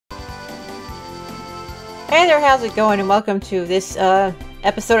Hey there, how's it going? And welcome to this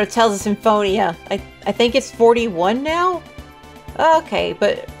episode of Tales of Symphonia. I think it's 41 now? Okay,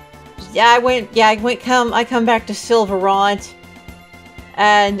 but I come back to Silverant.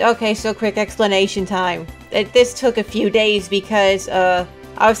 And okay, so quick explanation time. This took a few days because I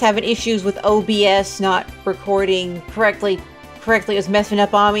was having issues with OBS not recording correctly. It was messing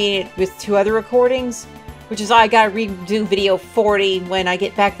up on me with 2 other recordings, which is why I gotta redo video 40 when I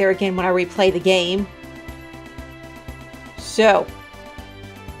get back there again when I replay the game. So,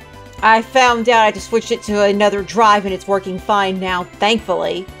 I found out I had to switch it to another drive and it's working fine now,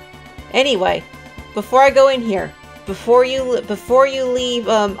 thankfully. Anyway, before I go in here, before you leave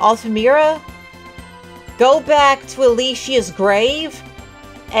Altamira, go back to Alicia's grave,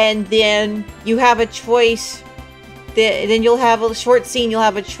 and then you have a choice. Then you'll have a short scene. You'll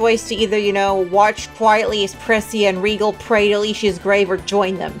have a choice to either, you know, watch quietly as Pressia and Regal pray to Alicia's grave, or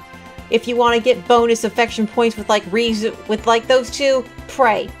join them. If you want to get bonus affection points with like those two,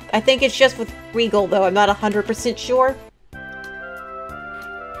 pray. I think it's just with Regal though. I'm not 100% sure.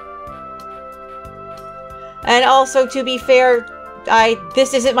 And also, to be fair,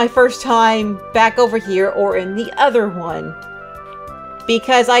 this isn't my first time back over here or in the other one,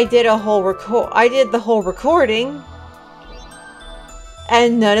 because I did the whole recording,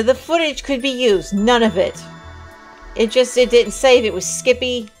 and none of the footage could be used. None of it. It didn't save. It was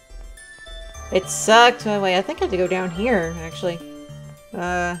skippy. It sucked. Oh, wait, I think I had to go down here, actually.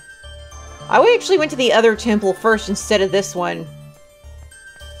 I actually went to the other temple first instead of this one.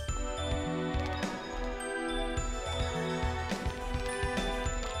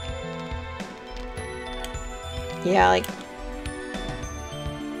 Yeah, like...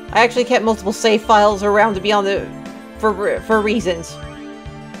 I actually kept multiple save files around to be on the... for reasons.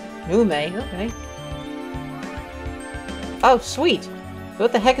 Mume, okay. Oh, sweet.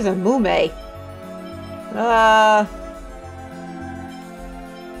 What the heck is a Mume?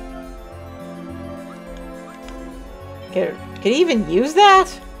 Could he even use that?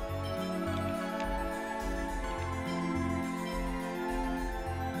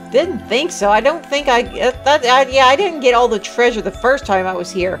 Didn't think so. I don't think yeah, I didn't get all the treasure the first time I was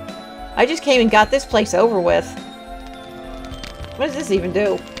here. I just came and got this place over with. What does this even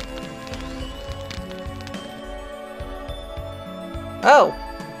do? Oh.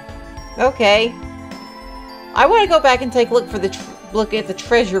 Okay. I want to go back and take a look at the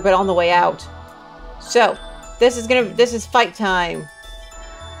treasure, but on the way out. So, this is fight time.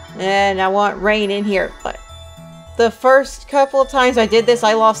 And I want Rain in here. But the first couple of times I did this,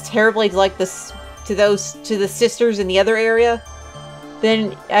 I lost terribly to the sisters in the other area.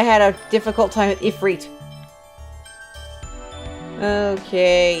 Then I had a difficult time with Ifrit.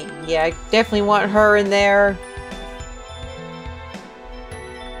 Okay, yeah, I definitely want her in there.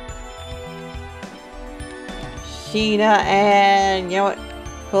 Sheena and, you know what,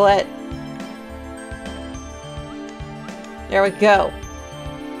 Colette. There we go.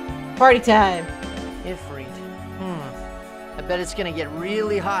 Party time. Ifrit. I bet it's gonna get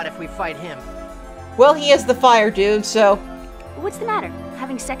really hot if we fight him. Well, he is the fire dude, so... What's the matter?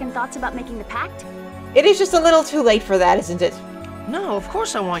 Having second thoughts about making the pact? It is just a little too late for that, isn't it? No, of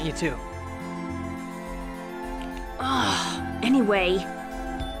course I want you to. Anyway,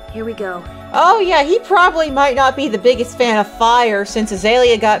 here we go. Oh yeah, he probably might not be the biggest fan of fire since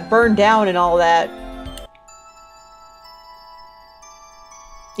Azalea got burned down and all that.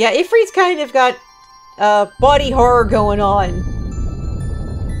 Yeah, Ifrit's kind of got body horror going on.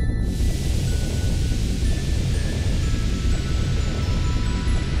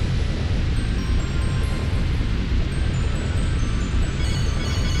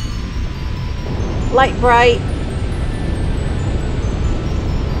 Light bright.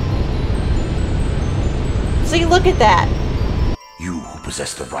 See, look at that. You who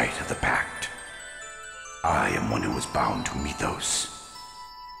possess the right of the pact. I am one who is bound to Mythos.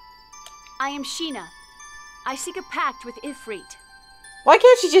 I am Sheena. I seek a pact with Ifrit. Why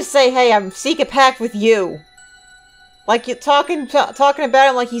can't you just say, hey, I'm seek a pact with you? Like you're talking about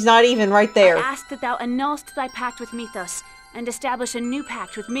him like he's not even right there. I ask that thou annulst thy pact with Mythos, and establish a new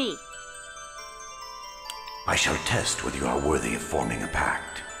pact with me. I shall test whether you are worthy of forming a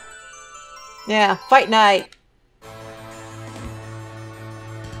pact. Yeah, fight night.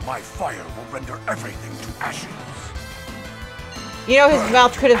 My fire will render everything to ashes. You know his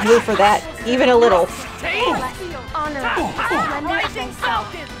mouth could have moved for that, even a little. Honor, Rising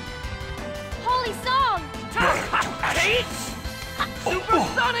Falcon! holy song!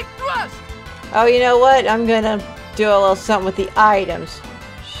 Supersonic thrust! Oh, you know what? I'm gonna do a little something with the items.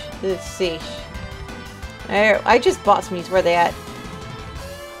 Let's see. I just bought some of these. Where are they at?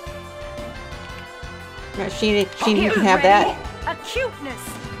 Sheena, you can have that. Acuteness.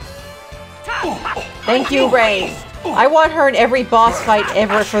 Thank you, Ray. I want her in every boss fight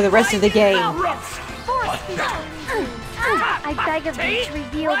ever for the rest of the game. I beg of thee to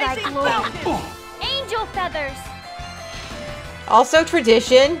reveal thy glory. Angel feathers. Also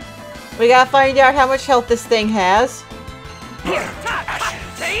tradition. We gotta find out how much health this thing has.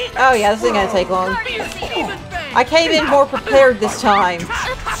 Oh yeah, this isn't gonna take long. I came in more prepared this time.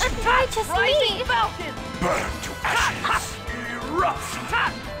 Why just me?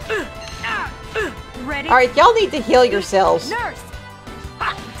 Ready? Alright, y'all need to heal yourselves. Nurse.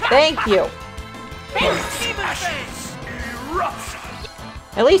 Thank you.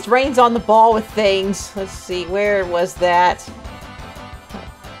 At least Rain's on the ball with things. Let's see, where was that?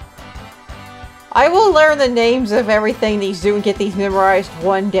 I will learn the names of everything these do and get these memorized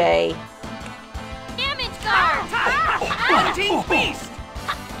one day. Damage guard. Hunting beast.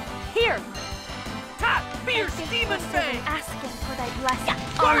 Here. Fierce demon fang. Asking for thy blessing.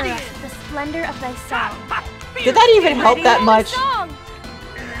 Honor us with the splendor of thy song. Did that even help that much? Song.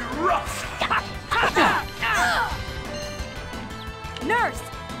 Nurse.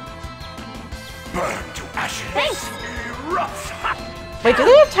 Burn to ashes. Thanks. Wait, do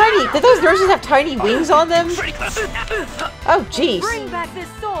they have tiny... Did those nurses have tiny wings on them? Oh, jeez. Bring back this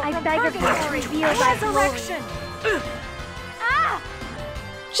soul I from beg of thee to purgatory. reveal thy glory. Resurrection.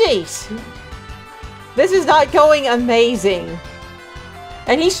 Jeez. This is not going amazing.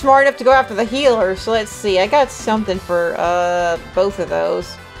 And he's smart enough to go after the healer, so let's see. I got something for, both of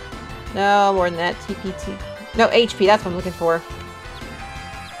those. No, more than that. TPT. No, HP, that's what I'm looking for.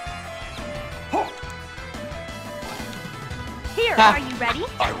 Here. Ah. Are you ready?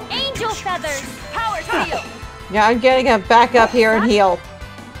 Angel feathers. Power seal. Yeah, I'm getting a back up here and heal.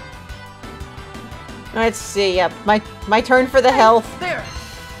 Let's see. Yep, my turn for the health. There.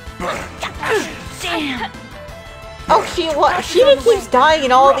 Damn. Oh, Sheena keeps dying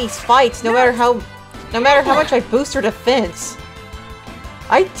in all these fights, no matter how much I boost her defense.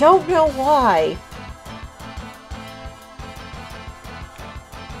 I don't know why.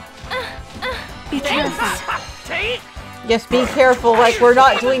 Be careful. Yes, be careful, like we're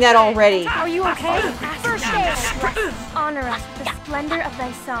not doing that already. Are you okay? First aid. Honor us with the splendor of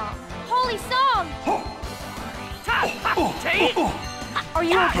thy song. Holy song. Are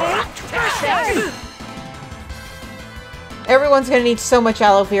you okay? Everyone's gonna need so much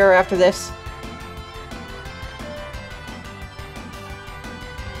aloe vera after this.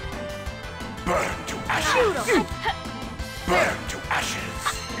 Burn to ashes. Burn to ashes.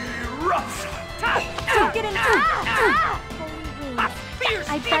 Don't get in there. Holy wings. Fierce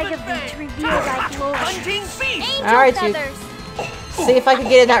I beg of demon thee to fang. reveal thy glory. Hunting beast. Angel Alright, you- feathers. See if I can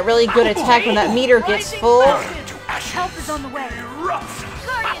get in that really good attack when that meter gets full. Help is on the way.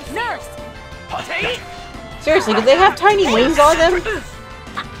 Guardian Nurse. Seriously, did they have tiny wings on them?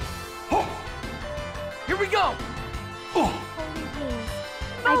 Here we go. Holy wings.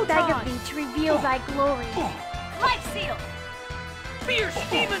 I beg of thee to reveal thy glory. Life seal. Fierce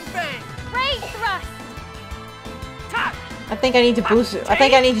demon fang. Ray thrust. I think I need to boost it. I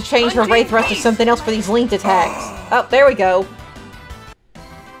think I need to change her Ray Thrust to something else for these linked attacks. Oh, there we go.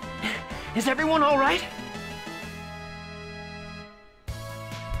 Is everyone all right?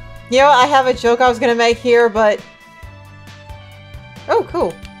 You know, I have a joke I was gonna make here, but... Oh,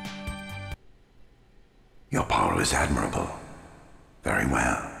 cool. Your power is admirable. Very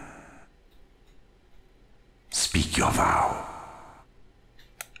well. Speak your vow.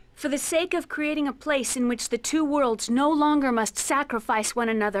 For the sake of creating a place in which the two worlds no longer must sacrifice one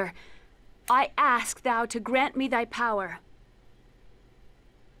another, I ask thou to grant me thy power.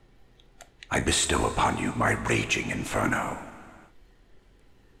 I bestow upon you my raging inferno.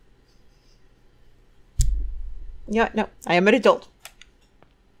 Yeah, no, I am an adult.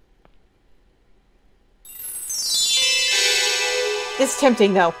 It's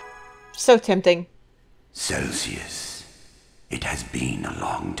tempting, though. So tempting. Celsius, it has been a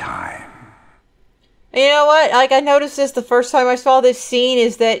long time. And you know what? Like, I noticed this the first time I saw this scene,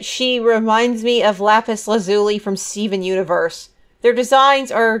 is that she reminds me of Lapis Lazuli from Steven Universe. Their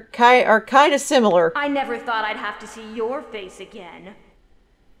designs are kind of similar. I never thought I'd have to see your face again.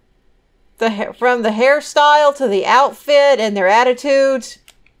 From the hairstyle to the outfit and their attitudes.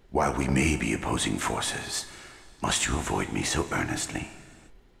 While we may be opposing forces, must you avoid me so earnestly?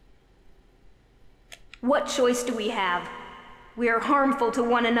 What choice do we have? We are harmful to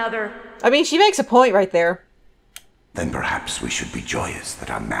one another. I mean, she makes a point right there. Then perhaps we should be joyous that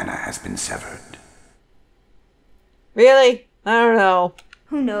our mana has been severed. Really? I don't know.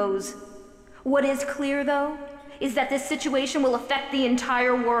 Who knows? What is clear, though, is that this situation will affect the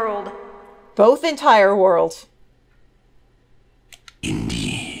entire world. Both entire worlds.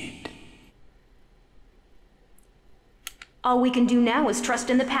 Indeed. All we can do now is trust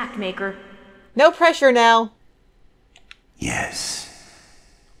in the Pact Maker. No pressure now. Yes.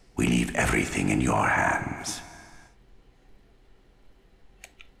 We leave everything in your hands.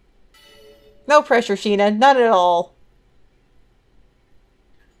 No pressure, Sheena. None at all.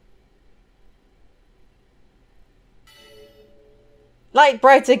 Light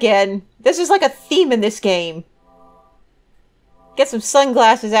brights again. This is like a theme in this game. Get some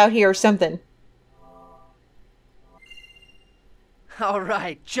sunglasses out here or something.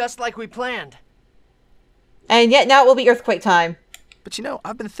 Alright, just like we planned. And yet now it will be earthquake time. But you know,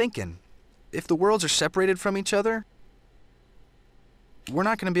 I've been thinking, if the worlds are separated from each other, we're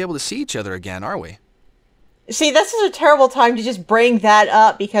not going to be able to see each other again, are we? See, this is a terrible time to just bring that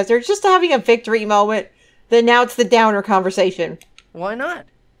up because they're just having a victory moment. Then now it's the downer conversation. Why not?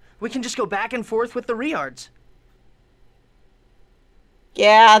 We can just go back and forth with the Riards.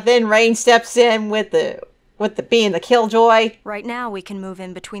 Yeah, then Rain steps in with the being the killjoy. Right now we can move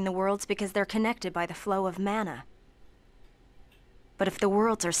in between the worlds because they're connected by the flow of mana. But if the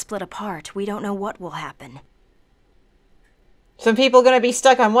worlds are split apart, we don't know what will happen. Some people are going to be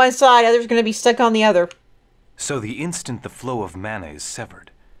stuck on one side, others are going to be stuck on the other. So the instant the flow of mana is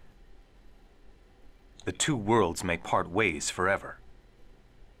severed, the two worlds may part ways forever.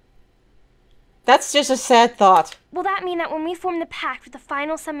 That's just a sad thought. Will that mean that when we form the pact with the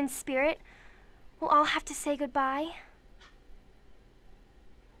final summoned spirit, we'll all have to say goodbye?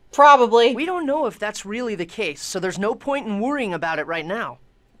 Probably. We don't know if that's really the case, so there's no point in worrying about it right now.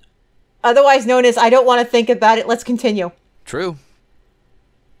 Otherwise known as, I don't want to think about it, let's continue. True.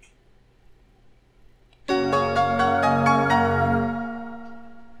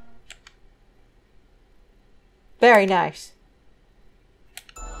 Very nice.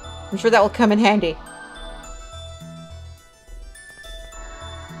 I'm sure that will come in handy.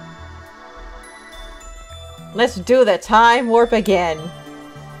 Let's do the time warp again.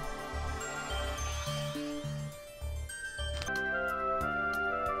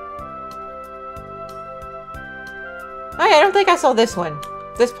 Oh yeah, I don't think I saw this one.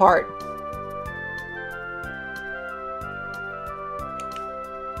 This part.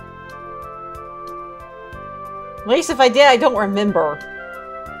 At least if I did, I don't remember.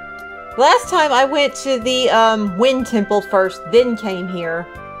 Last time I went to the Wind Temple first, then came here.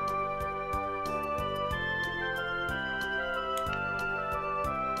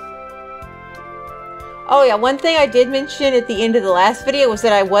 Oh yeah, one thing I did mention at the end of the last video was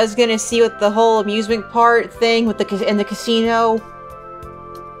that I was gonna see what the whole amusement part thing with in the casino.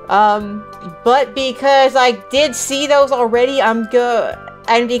 But because I did see those already, and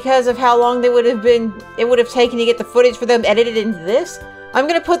because of how long it would have taken to get the footage for them edited into this, I'm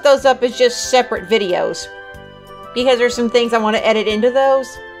gonna put those up as just separate videos. Because there's some things I want to edit into those.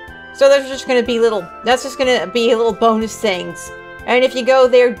 So there's just gonna be that's just gonna be little bonus things. And if you go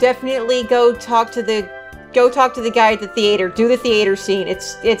there, definitely go talk to the guy at the theater. Do the theater scene.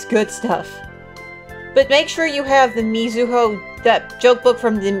 It's good stuff. But make sure you have the Mizuho, that joke book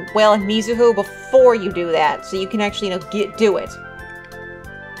from the Whale and Mizuho before you do that, so you can actually, do it.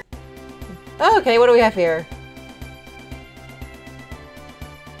 Okay, what do we have here?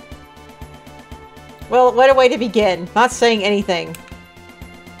 Well, what a way to begin. Not saying anything.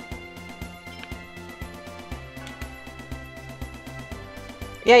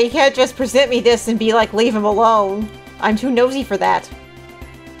 Yeah, you can't just present me this and be like, leave him alone. I'm too nosy for that.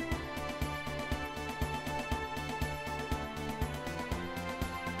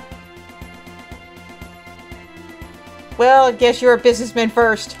 Well, I guess you're a businessman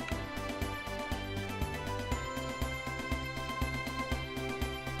first.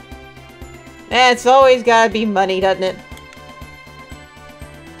 It's always gotta be money, doesn't it?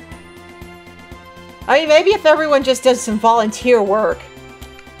 I mean, maybe if everyone just does some volunteer work.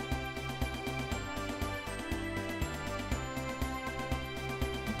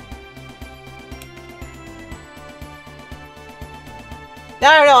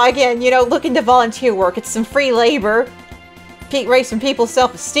 I don't know, again, look into volunteer work. It's some free labor. Raise some people's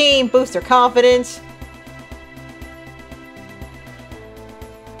self-esteem, boost their confidence.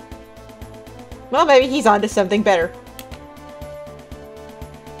 Well, maybe he's onto something better.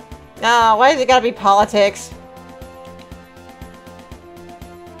 Ah, why has it gotta be politics?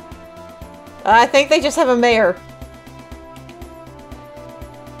 I think they just have a mayor.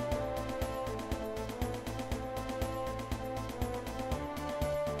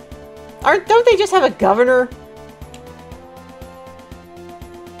 Don't they just have a governor?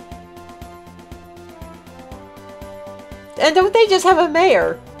 And don't they just have a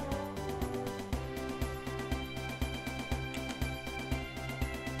mayor?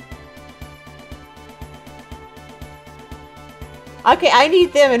 Okay, I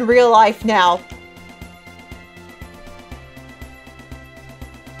need them in real life now.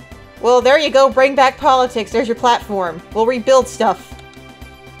 Well, there you go. Bring back politics. There's your platform. We'll rebuild stuff.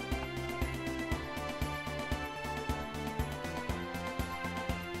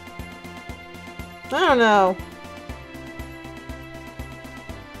 I don't know.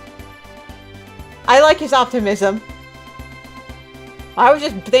 I like his optimism. I was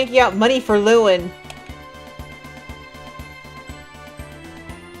just thinking out money for Lewin.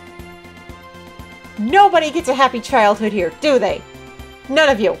 Nobody gets a happy childhood here, do they? None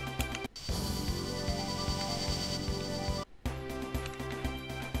of you.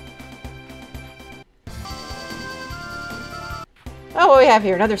 Oh, what do we have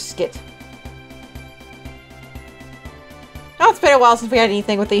here? Another skit. Oh, it's been a while since we had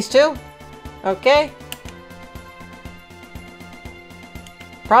anything with these two. Okay.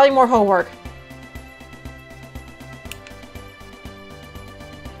 Probably more homework.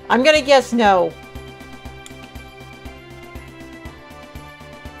 I'm gonna guess no.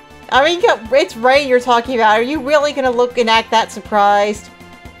 I mean, it's Rain you're talking about. Are you really gonna look and act that surprised?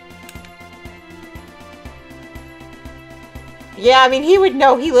 Yeah, I mean, he would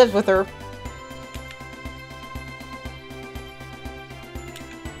know. He lives with her.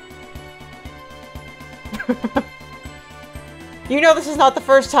 You know this is not the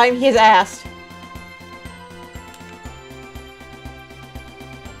first time he has asked.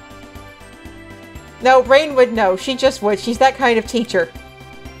 No, Rain would know. She just would. She's that kind of teacher.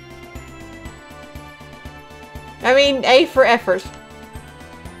 I mean, A for effort.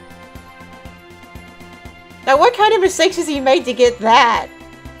 Now, what kind of mistakes has he made to get that?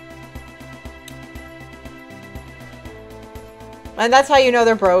 And that's how you know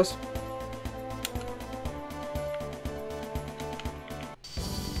they're bros.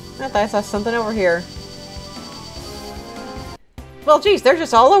 I thought I saw something over here. Well, geez, they're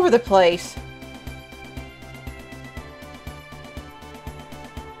just all over the place.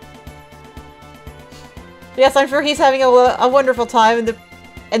 Yes, I'm sure he's having a wonderful time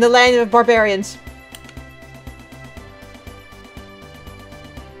in the land of barbarians.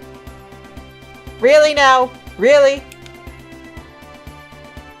 Really now? Really?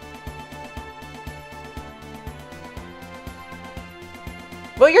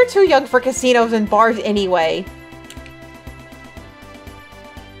 Well, you're too young for casinos and bars anyway.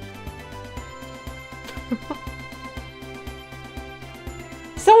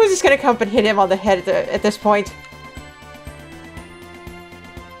 Someone's just gonna come and hit him on the head at this point.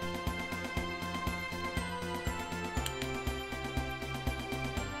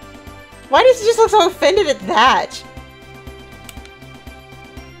 Why does he just look so offended at that?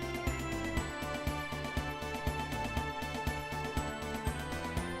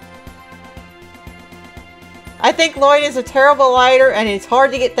 I think Lloyd is a terrible liar, and it's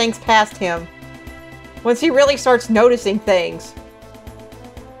hard to get things past him. Once he really starts noticing things.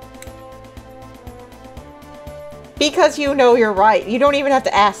 Because you know you're right. You don't even have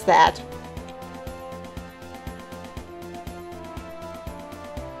to ask that.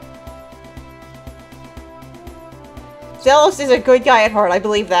 Zealous is a good guy at heart, I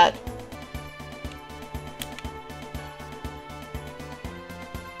believe that.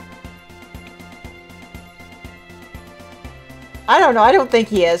 I don't know, I don't think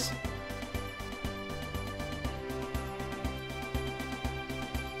he is.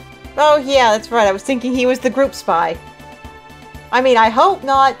 Oh yeah, that's right, I was thinking he was the group spy. I mean, I hope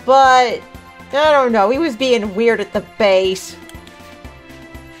not, but... I don't know, he was being weird at the base.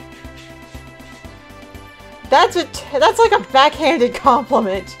 That's like a backhanded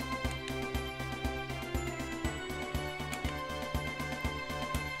compliment.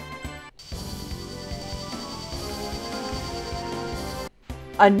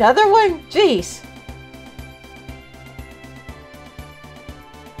 Another one? Jeez.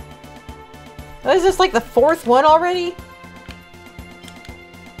 Is this like the fourth one already?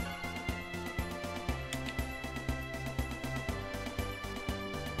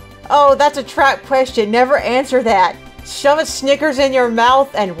 Oh, that's a trap question. Never answer that. Shove a Snickers in your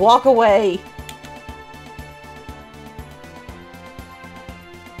mouth and walk away.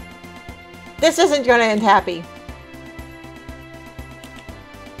 This isn't gonna end happy.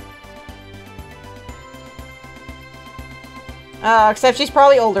 Except she's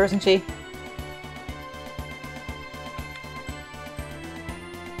probably older, isn't she?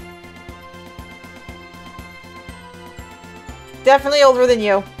 Definitely older than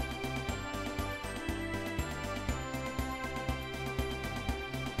you.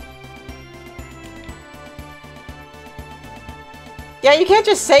 Yeah, you can't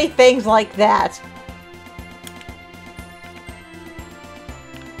just say things like that.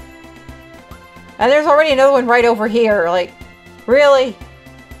 And there's already another one right over here. Like, really?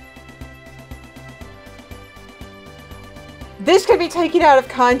 This could be taken out of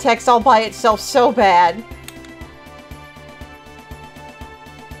context all by itself so bad.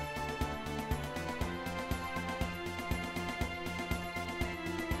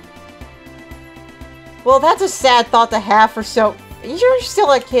 Well, that's a sad thought to have for so... You're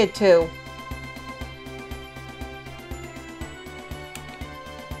still a kid, too.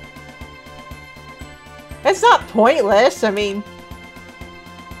 It's not pointless, I mean...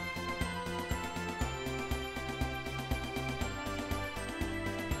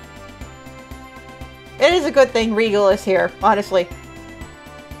 It is a good thing Regal is here, honestly.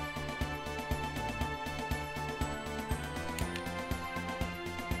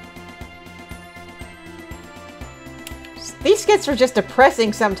 These skits are just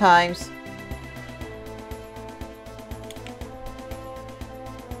depressing sometimes.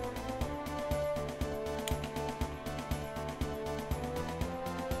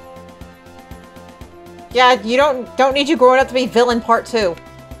 Yeah, you don't need you growing up to be villain part 2.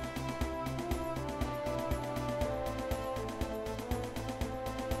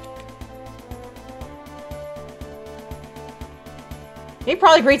 He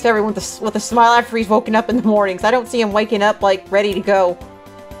probably greets everyone with a smile after he's woken up in the mornings. I don't see him waking up, like, ready to go.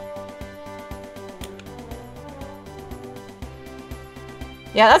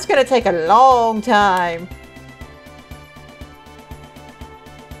 Yeah, that's gonna take a long time.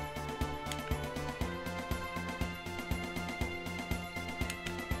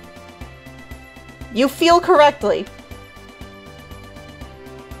 You feel correctly.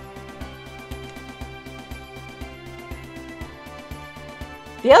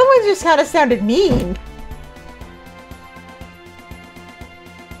 The other one just kind of sounded mean.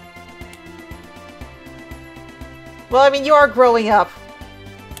 Well, I mean, you are growing up.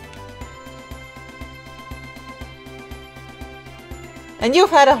 And you've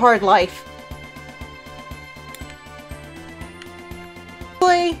had a hard life.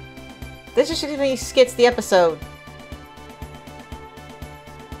 This is just gonna be skits the episode.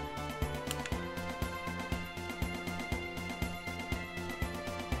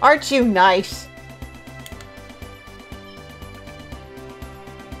 Aren't you nice?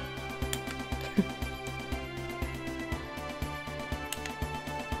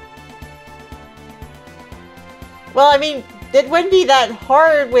 Well, I mean, it wouldn't be that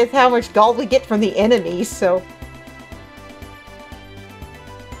hard with how much gold we get from the enemies, so...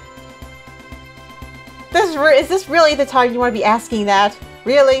 Is this really the time you want to be asking that?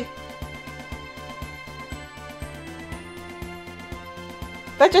 Really?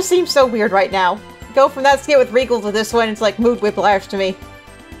 That just seems so weird right now. Go from that skit with Regal to this one, it's like mood whiplash to me.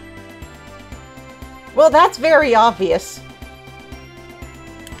 Well, that's very obvious.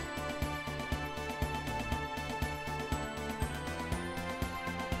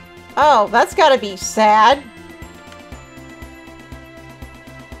 Oh, that's gotta be sad.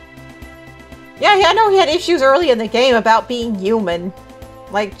 Yeah, I know he had issues early in the game about being human.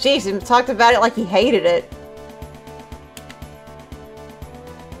 Like, jeez, he talked about it like he hated it.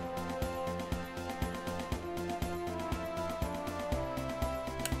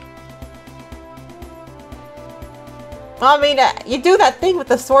 I mean, you do that thing with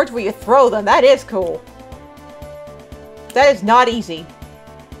the swords where you throw them. That is cool. That is not easy.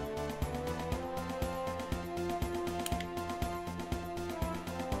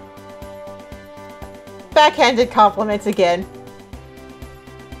 Backhanded compliments again.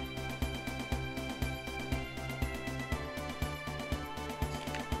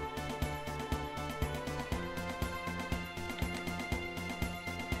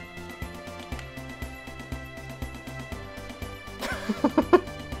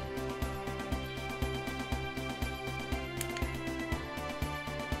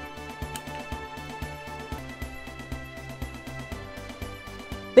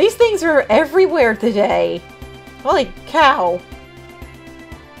 These things are everywhere today. Holy cow.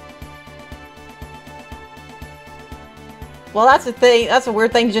 Well, that's a thing. That's a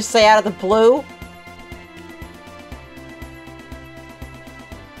weird thing to just say out of the blue.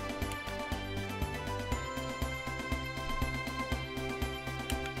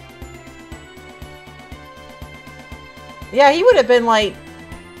 Yeah, he would have been like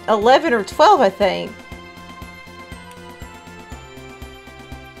 11 or 12, I think.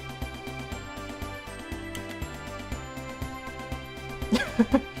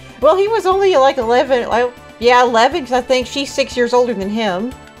 Well, he was only like 11. Yeah, 11, because I think she's 6 years older than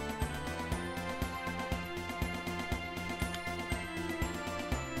him.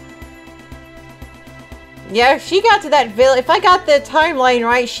 Yeah, she got to that village. If I got the timeline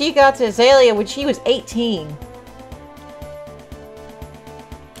right, she got to Azalea when she was 18.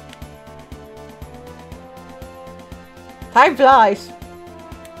 Time flies.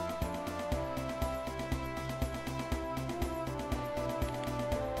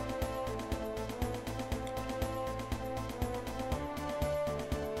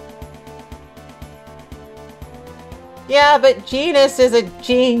 Yeah, but Genus is a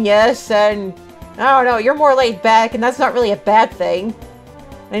genius, and I don't know, you're more laid back, and that's not really a bad thing.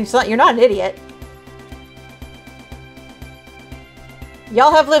 And it's not, you're not an idiot.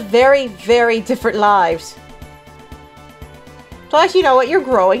 Y'all have lived very, very different lives. Plus, you know what, you're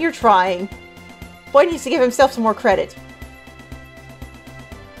growing, you're trying. Boy needs to give himself some more credit.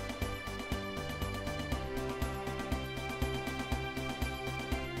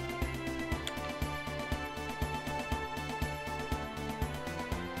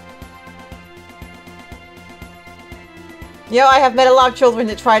 You know, I have met a lot of children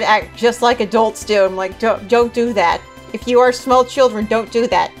that try to act just like adults do. I'm like, don't do that. If you are small children, don't do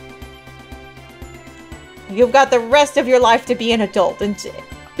that. You've got the rest of your life to be an adult and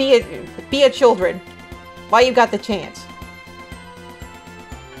be a children while you got the chance.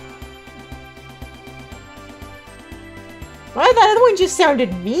 Why that other one just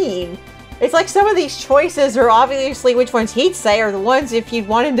sounded mean? It's like some of these choices are obviously which ones he'd say are the ones if you'd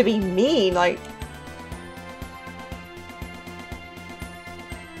want him to be mean, like...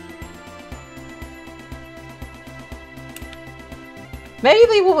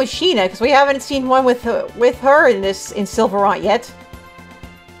 Maybe leave one with Sheena, because we haven't seen one with her in Silverant yet.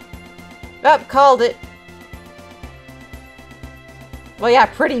 Oh, called it. Well, yeah,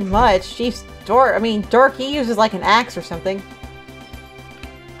 pretty much. She's Dork. I mean, Dork, he uses like an axe or something.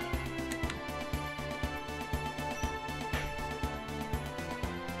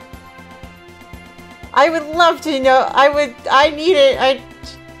 I would love to know. I need it. I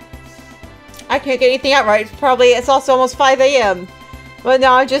can't get anything out right. It's also almost 5 AM. But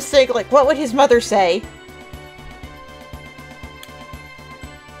now I just think, like, what would his mother say?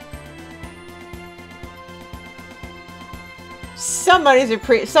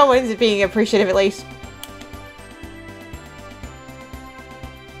 Someone's being appreciative at least.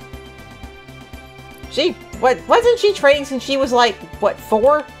 Wasn't she training since she was like, what,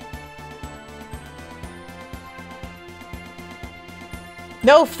 4?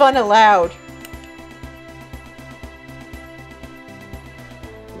 No fun allowed.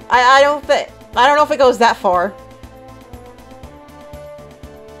 I don't know if it goes that far.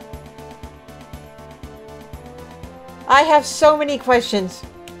 I have so many questions.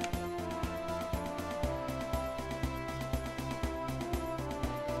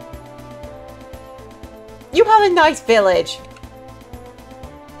 You have a nice village.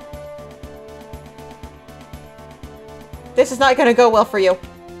 This is not going to go well for you.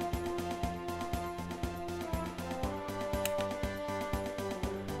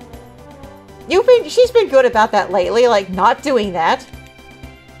 She's been good about that lately, like not doing that.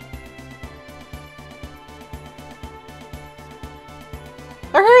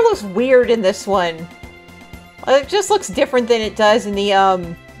 Her hair looks weird in this one. It just looks different than it does in the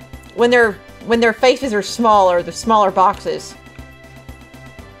when their faces are smaller, the smaller boxes.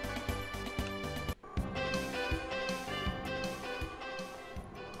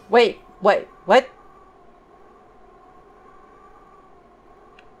 Wait, what?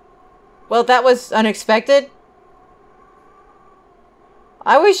 Well, that was unexpected.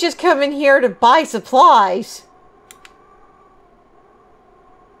 I was just coming here to buy supplies.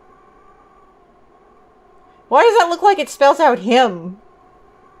 Why does that look like it spells out him?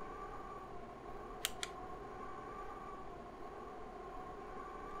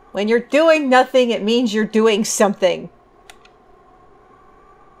 When you're doing nothing, it means you're doing something.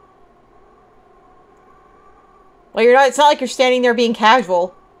 Well, you're not. It's not like you're standing there being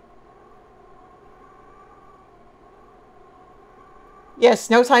casual.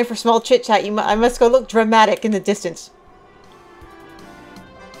 Yes, no time for small chit-chat. I must go look dramatic in the distance.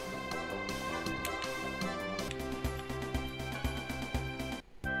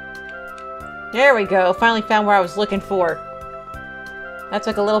 There we go. Finally found where I was looking for. That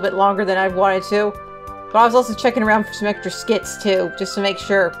took a little bit longer than I wanted to. But I was also checking around for some extra skits, too, just to make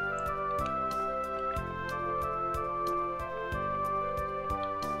sure.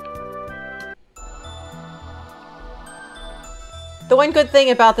 The one good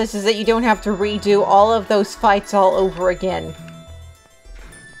thing about this is that you don't have to redo all of those fights all over again.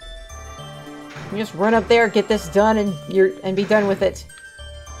 You just run up there, get this done, and be done with it.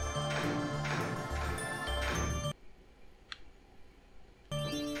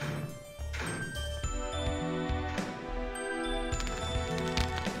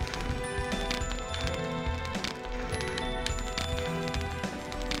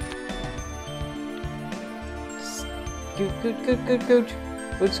 Goot.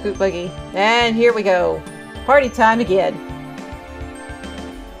 Boot scoot buggy. And here we go. Party time again.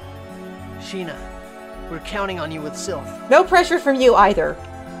 Sheena, we're counting on you with Sylph. No pressure from you either.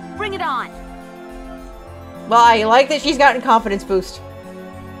 Bring it on. Well, I like that she's gotten confidence boost.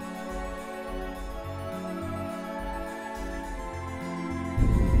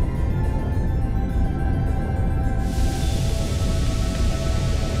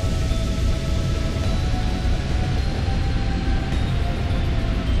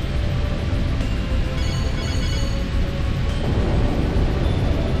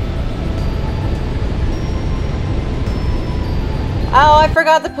 Oh, I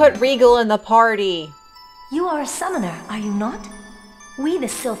forgot to put Regal in the party. You are a summoner, are you not? We, the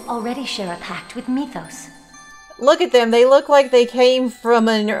Sylph, already share a pact with Mythos. Look at them. They look like they came from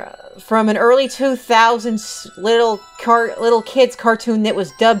an early 2000s little kids cartoon that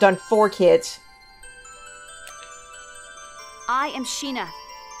was dubbed on 4Kids. I am Sheena.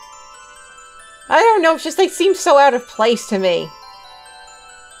 I don't know. It's just they seem so out of place to me.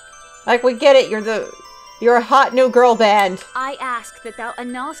 Like, we get it. You're a hot new girl band. I ask that thou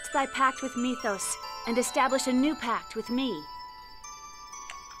annullst thy pact with Mythos and establish a new pact with me.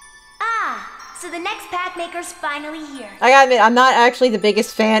 Ah, so the next pact maker's finally here. I gotta admit, I'm not actually the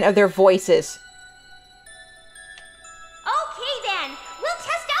biggest fan of their voices. Okay then, we'll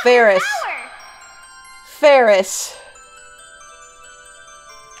test out Ferris. their power. Ferris.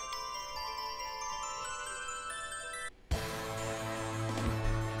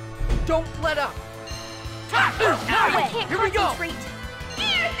 Don't let up. No way. Here we go. Concentrate.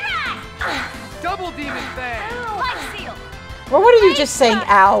 Air thrust. Double demon bang. Life seal. Well, what are you just saying,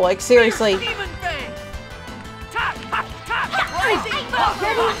 ow? Like, seriously. Demon bang. Rising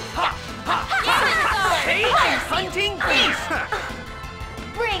bubble. Hey, hunting beast.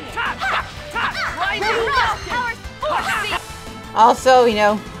 Bring it. Rising bubble. Also, you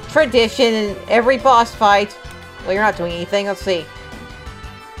know, tradition in every boss fight. Well, you're not doing anything. Let's see.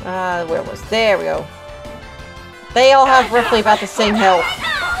 Where was? There we go. They all have roughly about the same health.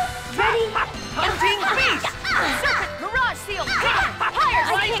 Ready? Hunting beast. Serpent, mirage seal. Higher.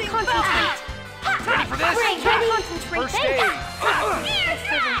 I can't concentrate. Ready for this? Ready? First aid.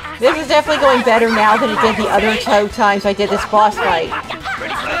 This is definitely going better now than it did the other 2 times I did this boss fight.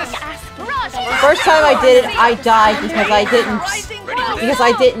 Ready for this? First time I did it, I died because I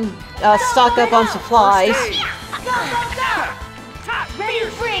didn't stock up on supplies.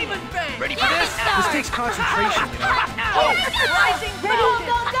 Ready for this? This takes concentration, you know.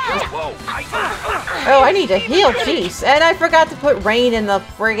 Oh, I need to heal, jeez. And I forgot to put Rain in the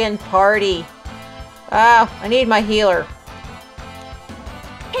friggin' party. Oh, I need my healer.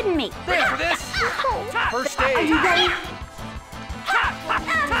 Hidden me. Ready for this? First aid. Are you ready?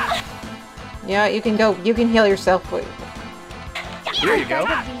 Yeah, you can go. You can heal yourself. Here you go.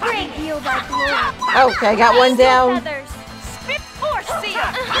 Bring heal thy glory. Okay, I got one down. Feathers. Spit force seal.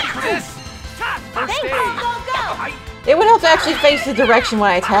 Ready for this? First aid. Go. It would help to actually face the direction when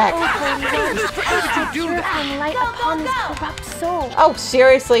I attack. How did you do that? Purifying light upon this corrupt soul. Oh,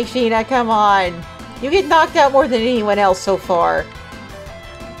 seriously, Sheena, come on. You get knocked out more than anyone else so far.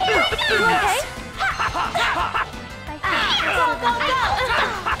 You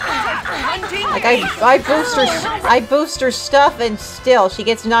okay? Like, I boost her stuff, and still, she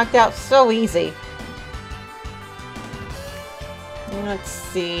gets knocked out so easy. Let's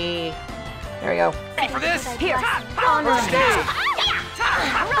see. There we go. Ready for this? Here. First aid.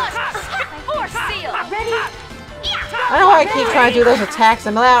 Force seal. Ready? I don't know why I keep trying to do those attacks.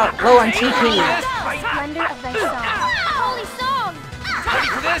 I'm low on TP. Splendor of thy song. Holy song. Ready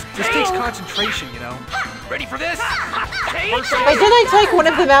for this? This takes concentration, you know. Ready for this? Wait, First didn't I take one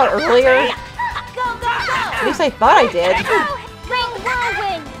of them out earlier? Go, go, go. At least I thought I did. Bring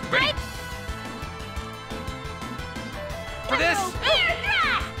whirlwind. Ready for this?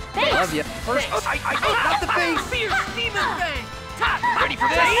 Love you. First, I got the face. Fierce demon bang. Ready for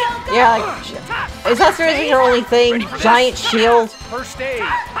this? Yeah, like, is that seriously her only thing? Giant shield? First aid.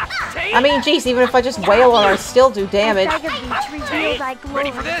 I mean, jeez, even if I just wail on her, I still do damage. Beg of thee to reveal thy glory.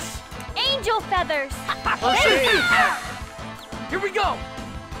 Ready for this? Angel feathers. First aid. Here we go.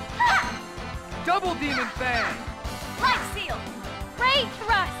 Double demon bang. Life seal. Ray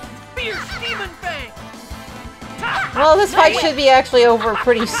thrust. Fierce demon bang. Well, this fight should be actually over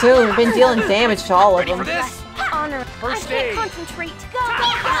pretty soon. I've been dealing damage to all of Ready for them. this? Honor. First I can't aid. concentrate. Go, go,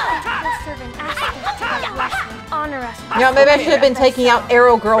 go. Your servant asks to thy blessing. Honor us. You know, maybe I should have been taking out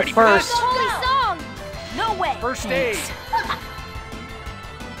Arrow Girl Ready for this? first. Holy song. No way. First aid.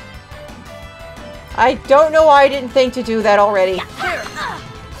 I don't know why I didn't think to do that already. There.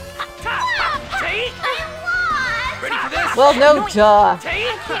 Take. Ready for this? Well, no, duh. I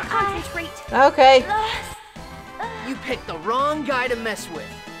can't concentrate. Okay. You picked the wrong guy to mess with.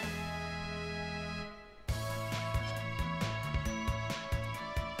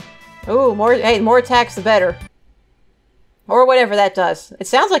 Ooh, more attacks the better. Or whatever that does. It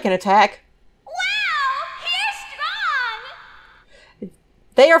sounds like an attack. Wow! You're strong!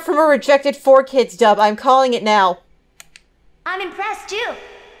 They are from a rejected 4Kids dub. I'm calling it now. I'm impressed too.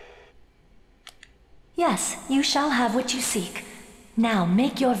 Yes, you shall have what you seek. Now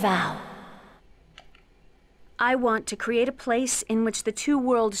make your vow. I want to create a place in which the two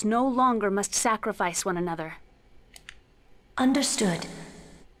worlds no longer must sacrifice one another. Understood.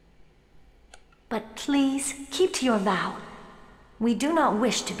 But please, keep to your vow. We do not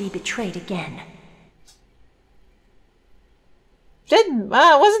wish to be betrayed again.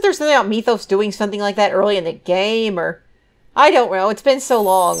 Wasn't there something about Mythos doing something like that early in the game, or... I don't know, it's been so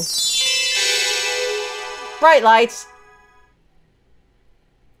long. Bright lights.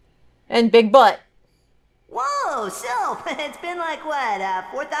 And big butt. Whoa, Sylph! It's been like, what,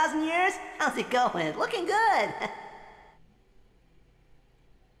 4,000 years? How's it going? Looking good!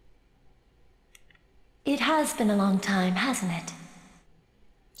 It has been a long time, hasn't it?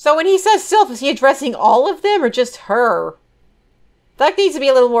 So when he says Sylph, is he addressing all of them, or just her? That needs to be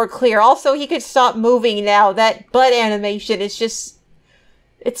a little more clear. Also, he could stop moving now. That butt animation is just...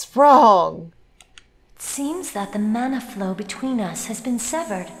 it's wrong. It seems that the mana flow between us has been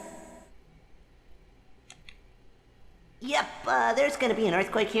severed. Yep, there's gonna be an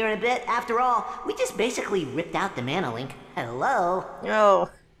earthquake here in a bit. After all, we just basically ripped out the mana link. Hello? Oh.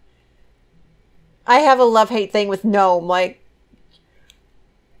 I have a love-hate thing with Gnome, like...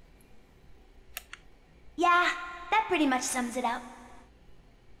 Yeah, that pretty much sums it up.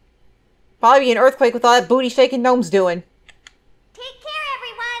 Probably be an earthquake with all that booty-shaking Gnome's doing. Take care,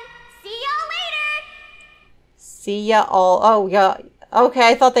 everyone. See y'all later. See ya all. Oh, yeah. Okay,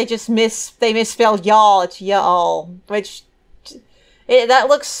 I thought they just misspelled y'all. It's y'all. Which... that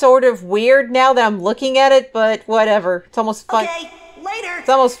looks sort of weird now that I'm looking at it, but whatever. It's almost 5... Okay, later! It's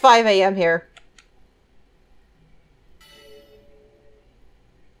almost 5 a.m. here.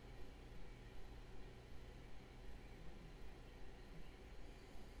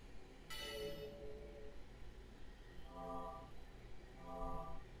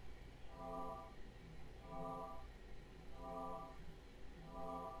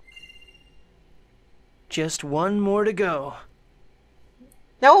 Just one more to go.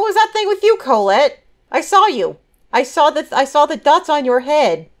 Now, what was that thing with you, Colette? I saw you. I saw the dots on your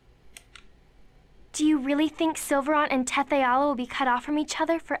head. Do you really think Silverant and Tetheala will be cut off from each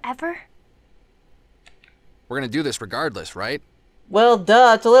other forever? We're gonna do this regardless, right? Well,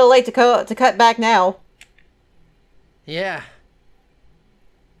 duh. It's a little late to cut back now. Yeah.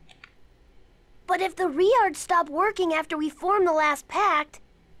 But if the Riards stop working after we form the last pact...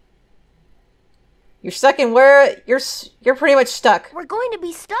 You're stuck in where... You're pretty much stuck. we're going to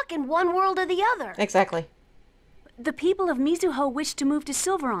be stuck in one world or the other. Exactly. The people of Mizuho wish to move to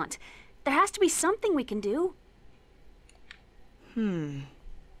Silverant. There has to be something we can do.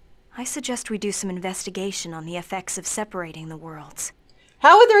 I suggest we do some investigation on the effects of separating the worlds.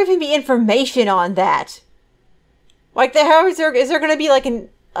 How would there even be information on that? Like, is there going to be like a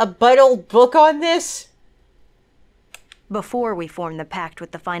old book on this? Before we form the pact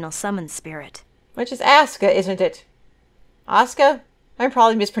with the final summon spirit. Which is Asuka, isn't it? Asuka? I'm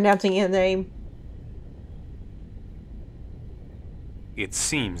probably mispronouncing the name. It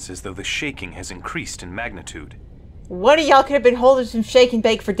seems as though the shaking has increased in magnitude. One of y'all could have been holding some shake and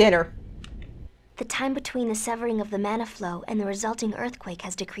bake for dinner. The time between the severing of the mana flow and the resulting earthquake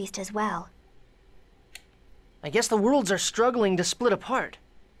has decreased as well. I guess the worlds are struggling to split apart.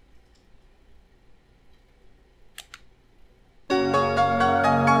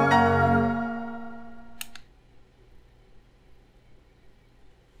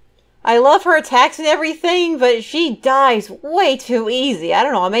 I love her attacks and everything, but she dies way too easy. I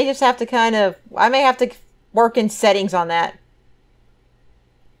don't know, I may just have to I may have to work in settings on that.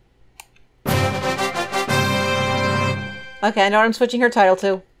 Okay, I know what I'm switching her title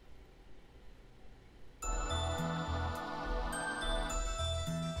to.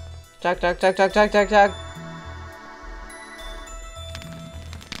 Jog.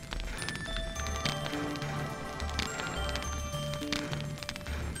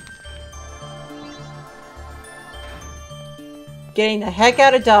 Getting the heck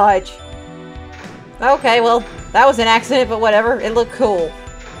out of Dodge. Okay, well, that was an accident, but whatever. It looked cool.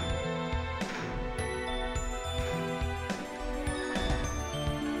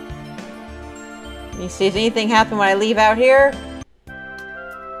 Let me see if anything happened when I leave out here.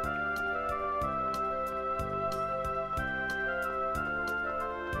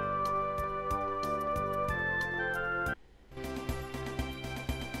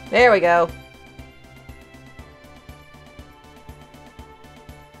 There we go.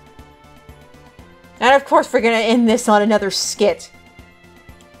 And of course we're gonna end this on another skit.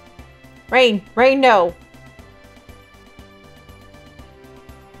 Rain, no.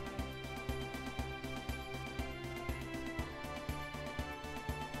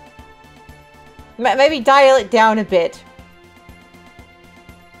 Maybe dial it down a bit.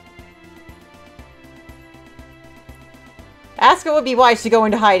 Asuka would be wise to go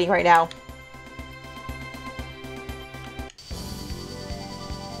into hiding right now.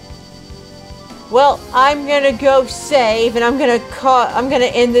 Well, I'm gonna go save, and I'm gonna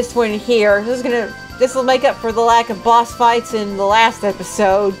end this one here. This will make up for the lack of boss fights in the last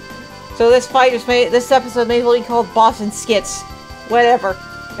episode. So this episode may as well be called Boss and Skits. Whatever.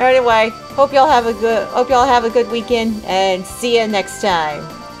 Anyway, hope y'all have a good weekend, and see ya next time.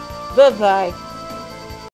 Bye-bye.